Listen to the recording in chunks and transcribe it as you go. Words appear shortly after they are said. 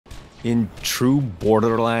In true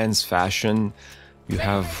Borderlands fashion, you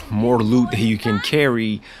have more loot that you can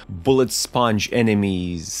carry, bullet sponge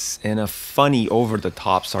enemies, and a funny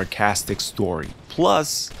over-the-top sarcastic story.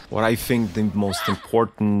 Plus, what I think the most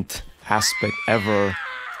important aspect ever,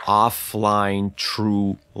 offline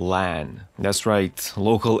true LAN. That's right,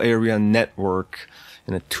 local area network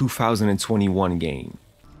in a 2021 game.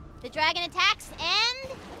 The dragon attacks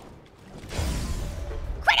and...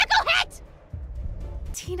 critical hit!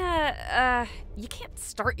 Tina, you can't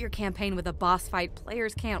start your campaign with a boss fight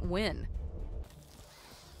players can't win.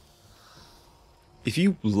 If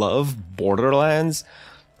you love Borderlands,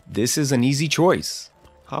 this is an easy choice.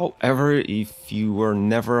 However, if you were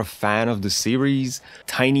never a fan of the series,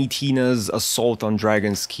 Tiny Tina's assault on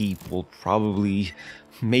Dragon's Keep will probably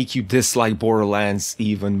make you dislike Borderlands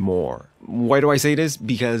even more. Why do I say this?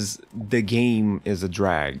 Because the game is a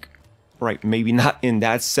drag. Right, maybe not in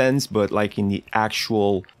that sense, but like in the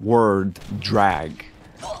actual word drag.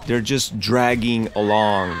 They're just dragging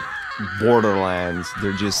along Borderlands.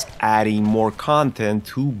 They're just adding more content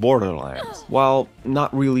to Borderlands. While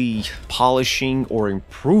not really polishing or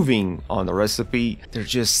improving on the recipe, they're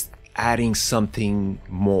just adding something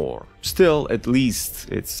more. Still, at least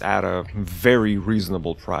it's at a very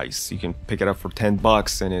reasonable price. You can pick it up for 10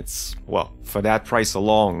 bucks and it's, well, for that price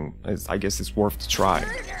alone, I guess it's worth the try.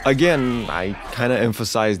 Again, I kind of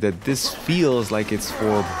emphasize that this feels like it's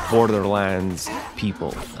for Borderlands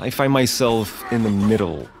people. I find myself in the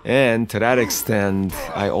middle, and to that extent,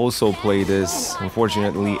 I also play this,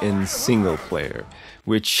 unfortunately, in single player,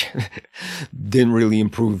 which didn't really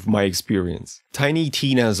improve my experience. Tiny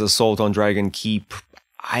Tina's Assault on Dragon Keep,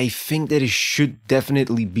 I think that it should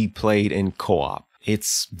definitely be played in co-op.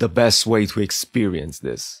 It's the best way to experience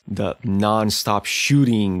this. The non-stop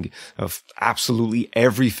shooting of absolutely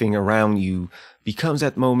everything around you becomes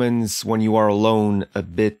at moments when you are alone a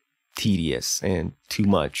bit tedious and too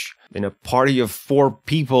much. In a party of 4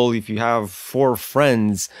 people, if you have 4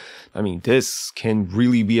 friends, I mean, this can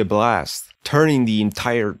really be a blast, turning the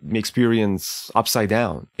entire experience upside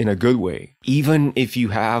down in a good way. Even if you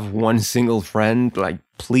have one single friend, like,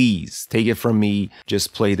 please take it from me,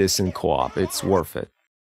 just play this in co-op. It's worth it.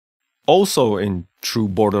 Also, in true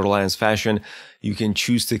Borderlands fashion, you can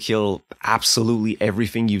choose to kill absolutely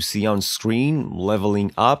everything you see on screen,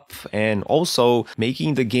 leveling up, and also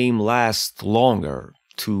making the game last longer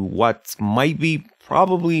to what might be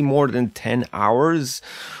probably more than 10 hours,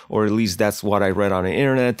 or at least that's what I read on the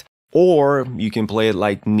internet. Or you can play it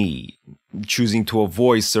like me, choosing to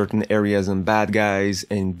avoid certain areas and bad guys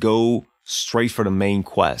and go straight for the main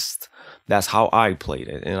quest. That's how I played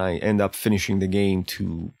it, and I end up finishing the game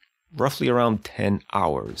to roughly around 10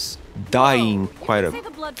 hours, dying quite a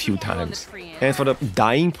few times. And for the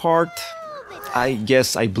dying part, I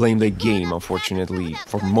guess I blame the game, unfortunately,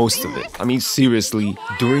 for most of it. I mean, seriously,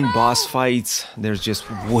 during boss fights, there's just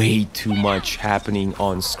way too much happening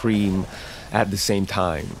on screen at the same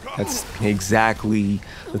time. That's exactly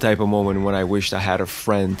the type of moment when I wished I had a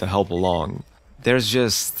friend to help along. There's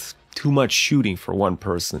just too much shooting for one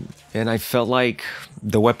person, and I felt like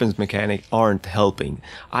the weapons mechanic aren't helping.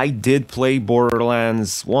 I did play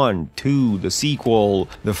Borderlands 1, 2, the sequel,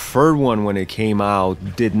 the third one when it came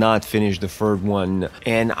out, did not finish the third one,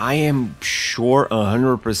 and I am sure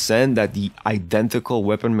 100% that the identical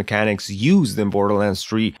weapon mechanics used in Borderlands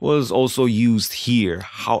 3 was also used here.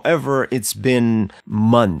 However, it's been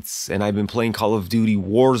months, and I've been playing Call of Duty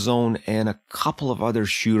Warzone and a couple of other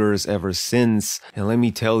shooters ever since, and let me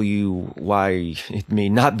tell you why it may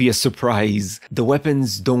not be a surprise. The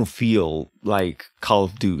weapons don't feel like Call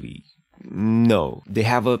of Duty. No, they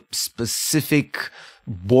have a specific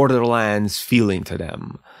Borderlands feeling to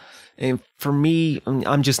them. And for me,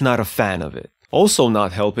 I'm just not a fan of it. Also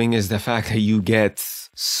not helping is the fact that you get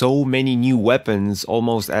so many new weapons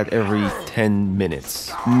almost at every 10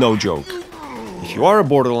 minutes. No joke. If you are a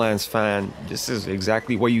Borderlands fan, this is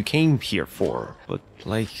exactly what you came here for. But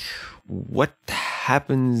like, what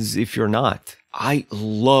happens if you're not? I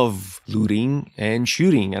love looting and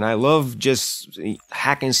shooting, and I love just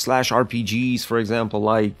hack and slash RPGs, for example,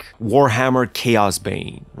 like Warhammer Chaos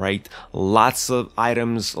Bane, right? Lots of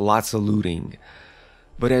items, lots of looting.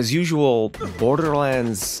 But as usual,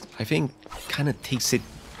 Borderlands, I think, kind of takes it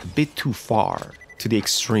a bit too far, to the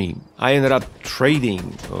extreme. I ended up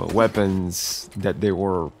trading weapons that they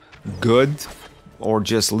were good, or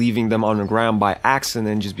just leaving them on the ground by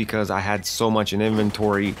accident just because I had so much in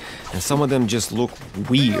inventory, and some of them just look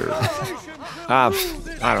weird. I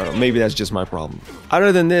don't know, maybe that's just my problem.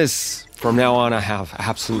 Other than this, from now on I have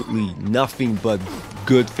absolutely nothing but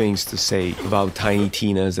good things to say about Tiny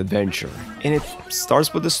Tina's adventure. And it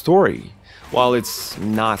starts with the story. While it's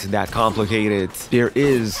not that complicated, there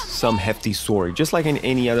is some hefty story, just like in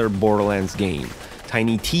any other Borderlands game.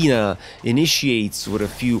 Tiny Tina initiates with a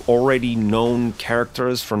few already known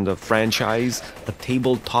characters from the franchise a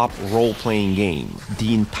tabletop role-playing game.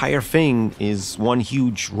 The entire thing is one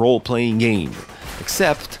huge role-playing game,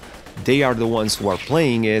 except they are the ones who are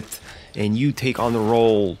playing it, and you take on the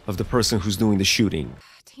role of the person who's doing the shooting.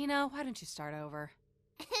 Tina, why don't you start over?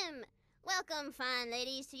 Welcome, fine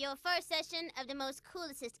ladies, to your first session of the most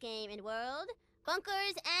coolest game in the world,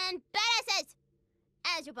 Bunkers and Badasses!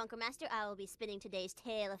 As your bunker master, I will be spinning today's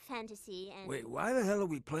tale of fantasy and... Wait, why the hell are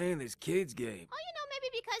we playing this kid's game? Oh,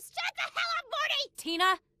 maybe because... Shut the hell up, Morty!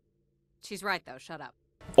 Tina? She's right, though. Shut up.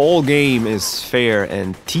 All game is fair,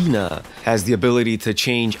 and Tina has the ability to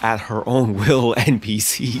change at her own will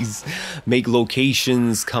NPCs, make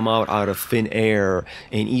locations come out of thin air,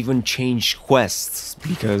 and even change quests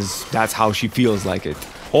because that's how she feels like it.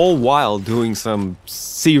 All while doing some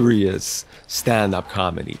serious stand-up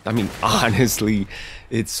comedy. I mean, honestly,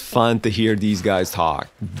 it's fun to hear these guys talk,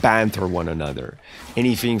 banter one another.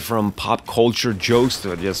 Anything from pop culture jokes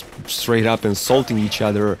to just straight up insulting each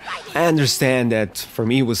other. I understand that for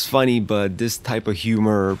me it was funny, but this type of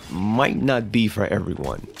humor might not be for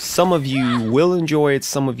everyone. Some of you will enjoy it,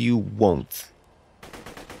 some of you won't.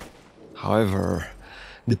 However,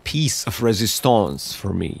 the piece of resistance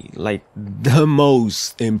for me, like the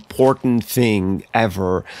most important thing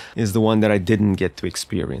ever, is the one that I didn't get to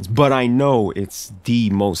experience. But I know it's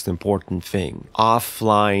the most important thing.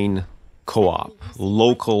 Offline co-op,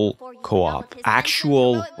 local co-op,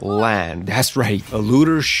 actual LAN. That's right, a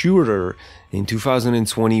looter shooter in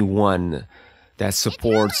 2021 that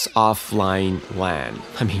supports offline LAN.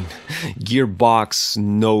 I mean, Gearbox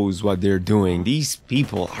knows what they're doing. These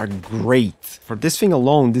people are great. For this thing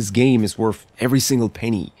alone, this game is worth every single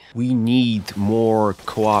penny. We need more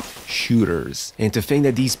co-op shooters. And to think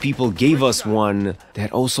that these people gave us one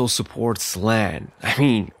that also supports LAN. I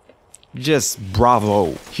mean, just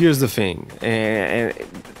bravo. Here's the thing, and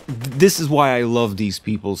this is why I love these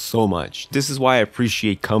people so much. This is why I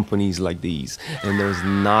appreciate companies like these, and there's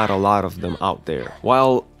not a lot of them out there.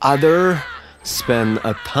 While others spend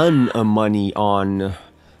a ton of money on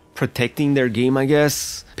protecting their game, I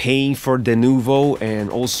guess, paying for de novo and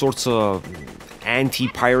all sorts of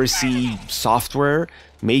anti-piracy software,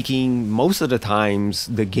 making most of the times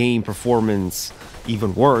the game performance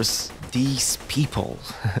even worse. These people,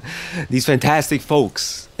 these fantastic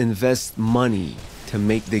folks, invest money to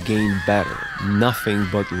make the game better. Nothing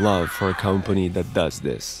but love for a company that does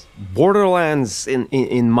this. Borderlands,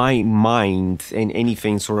 in my mind, and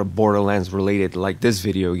anything sort of Borderlands related like this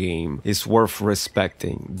video game, is worth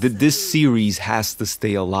respecting. This series has to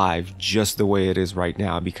stay alive just the way it is right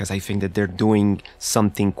now, because I think that they're doing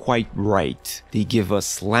something quite right. They give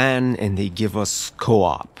us LAN and they give us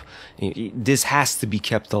co-op. This has to be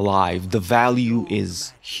kept alive. The value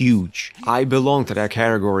is huge. I belong to that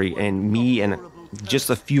category, and me and just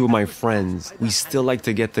a few of my friends, we still like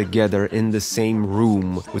to get together in the same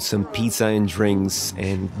room with some pizza and drinks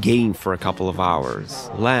and game for a couple of hours.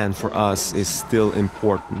 LAN for us is still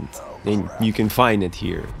important, and you can find it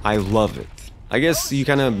here. I love it. I guess you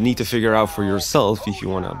kind of need to figure out for yourself if you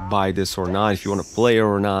want to buy this or not, if you want to play it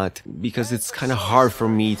or not, because it's kind of hard for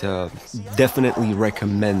me to definitely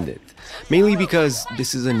recommend it. Mainly because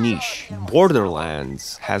this is a niche.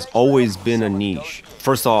 Borderlands has always been a niche.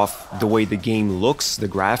 First off, the way the game looks, the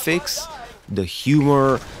graphics, the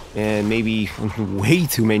humor, and maybe way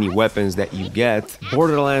too many weapons that you get.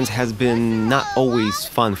 Borderlands has been not always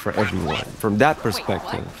fun for everyone. From that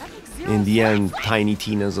perspective, in the end, Tiny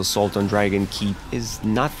Tina's Assault on Dragon Keep is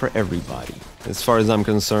not for everybody. As far as I'm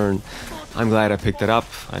concerned, I'm glad I picked it up.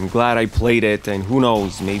 I'm glad I played it, and who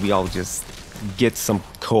knows, maybe I'll just get some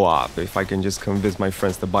co-op if I can just convince my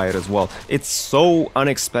friends to buy it as well. It's so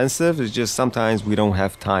inexpensive, it's just sometimes we don't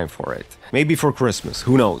have time for it. Maybe for Christmas,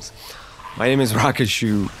 who knows. My name is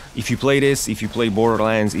Rocashu. If you play this, if you play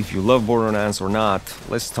Borderlands, if you love Borderlands or not,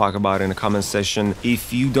 let's talk about it in the comment section.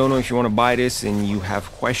 If you don't know if you want to buy this and you have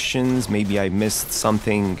questions, maybe I missed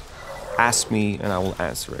something, ask me and I will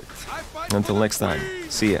answer it. Until next time,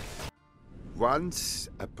 see ya. Once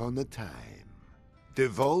upon a time, the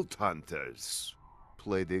Vault Hunters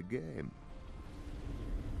played a game.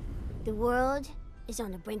 The world is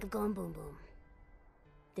on the brink of going boom boom.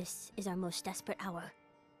 This is our most desperate hour.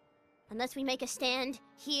 Unless we make a stand,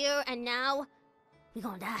 here and now, we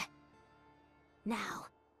gonna die. Now.